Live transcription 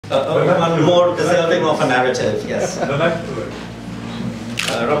one more deserving of a narrative, yes. The next word.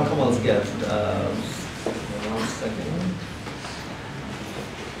 Ram Kamal's gift. 1 second.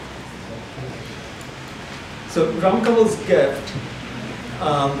 So Ram Kamal's gift.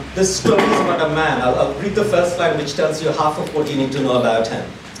 This story is about a man. I'll read the first line, which tells you half of what you need to know about him.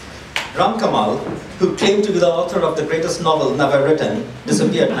 Ram Kamal, who claimed to be the author of the greatest novel never written,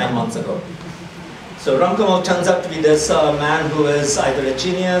 disappeared 9 months ago. So Ram Kamal turns out to be this man who is either a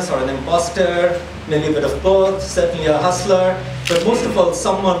genius or an imposter, maybe a bit of both, certainly a hustler, but most of all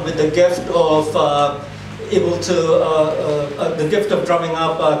someone with the gift of the gift of drumming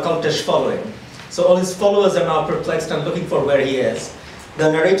up a cultish following. So all his followers are now perplexed and looking for where he is. The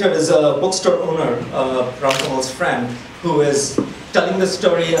narrator is a bookstore owner, Ram Kamal's friend, who is telling the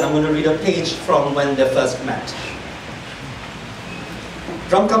story, and I'm going to read a page from when they first met.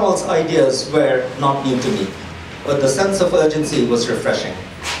 Ram Kamal's ideas were not new to me, but the sense of urgency was refreshing.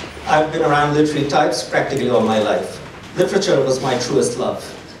 I've been around literary types practically all my life. Literature was my truest love.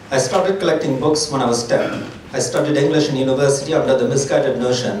 I started collecting books when I was 10. I studied English in university under the misguided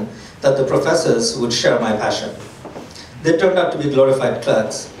notion that the professors would share my passion. They turned out to be glorified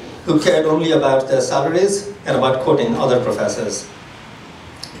clerks who cared only about their salaries and about quoting other professors.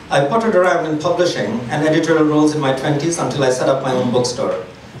 I pottered around in publishing and editorial roles in my 20s until I set up my own bookstore.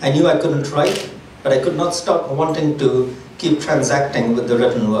 I knew I couldn't write, but I could not stop wanting to keep transacting with the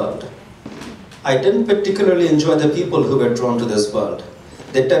written world. I didn't particularly enjoy the people who were drawn to this world.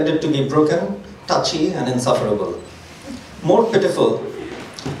 They tended to be broken, touchy, and insufferable. More pitiful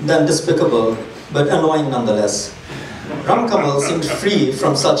than despicable, but annoying nonetheless. Ram Kamal seemed free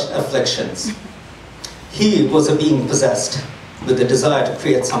from such afflictions. He was a being possessed with the desire to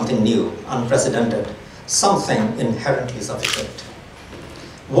create something new, unprecedented, something inherently sufficient.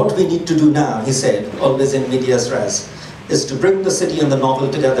 What we need to do now, he said, always in medias res, is to bring the city and the novel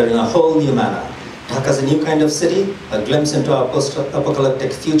together in a whole new manner. Dhaka's a new kind of city, a glimpse into our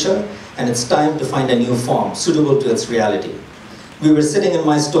post-apocalyptic future, and it's time to find a new form suitable to its reality. We were sitting in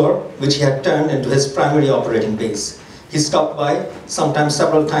my store, which he had turned into his primary operating base. He stopped by, sometimes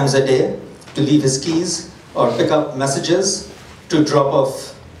several times a day, to leave his keys or pick up messages, to drop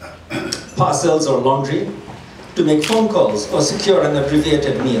off parcels or laundry, to make phone calls or secure an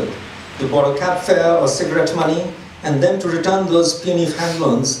abbreviated meal, to borrow cab fare or cigarette money, and then to return those puny hand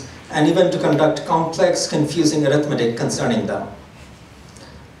loans, and even to conduct complex, confusing arithmetic concerning them.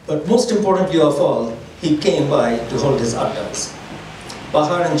 But most importantly of all, he came by to hold his addas.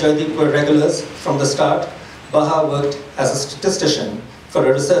 Bahar and Joydeep were regulars from the start. Bahar worked as a statistician for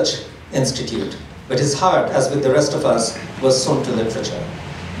a research institute, but his heart, as with the rest of us, was sewn to literature.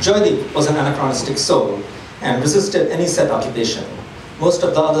 Joydeep was an anachronistic soul and resisted any set occupation. Most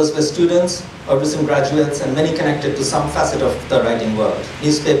of the others were students or recent graduates, and many connected to some facet of the writing world.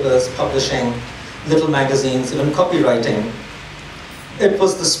 Newspapers, publishing, little magazines, even copywriting. It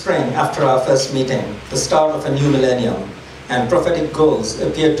was the spring after our first meeting, the start of a new millennium, and prophetic goals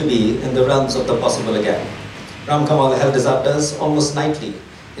appeared to be in the realms of the possible again. Ram Kamal held his addas almost nightly,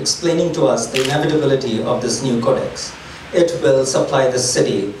 explaining to us the inevitability of this new codex. It will supply the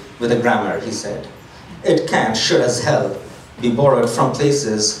city with a grammar, he said. It can't, sure as hell, be borrowed from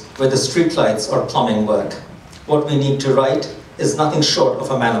places where the streetlights or plumbing work. What we need to write is nothing short of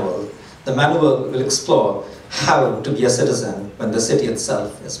a manual. The manual will explore how to be a citizen when the city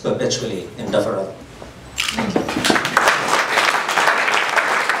itself is perpetually indifferent. Thank you.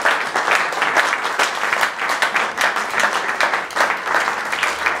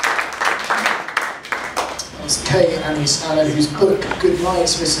 Anis Ahmed, whose book, Goodnight,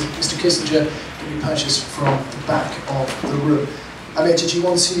 Mr. Kissinger, can be purchased from the back of the room. Amit, did you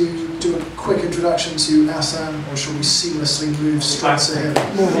want to do a quick introduction to Asan, or shall we seamlessly move straight to him?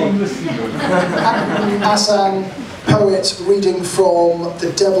 Asan, poet, reading from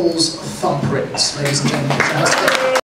The Devil's Thumbprint, ladies and gentlemen.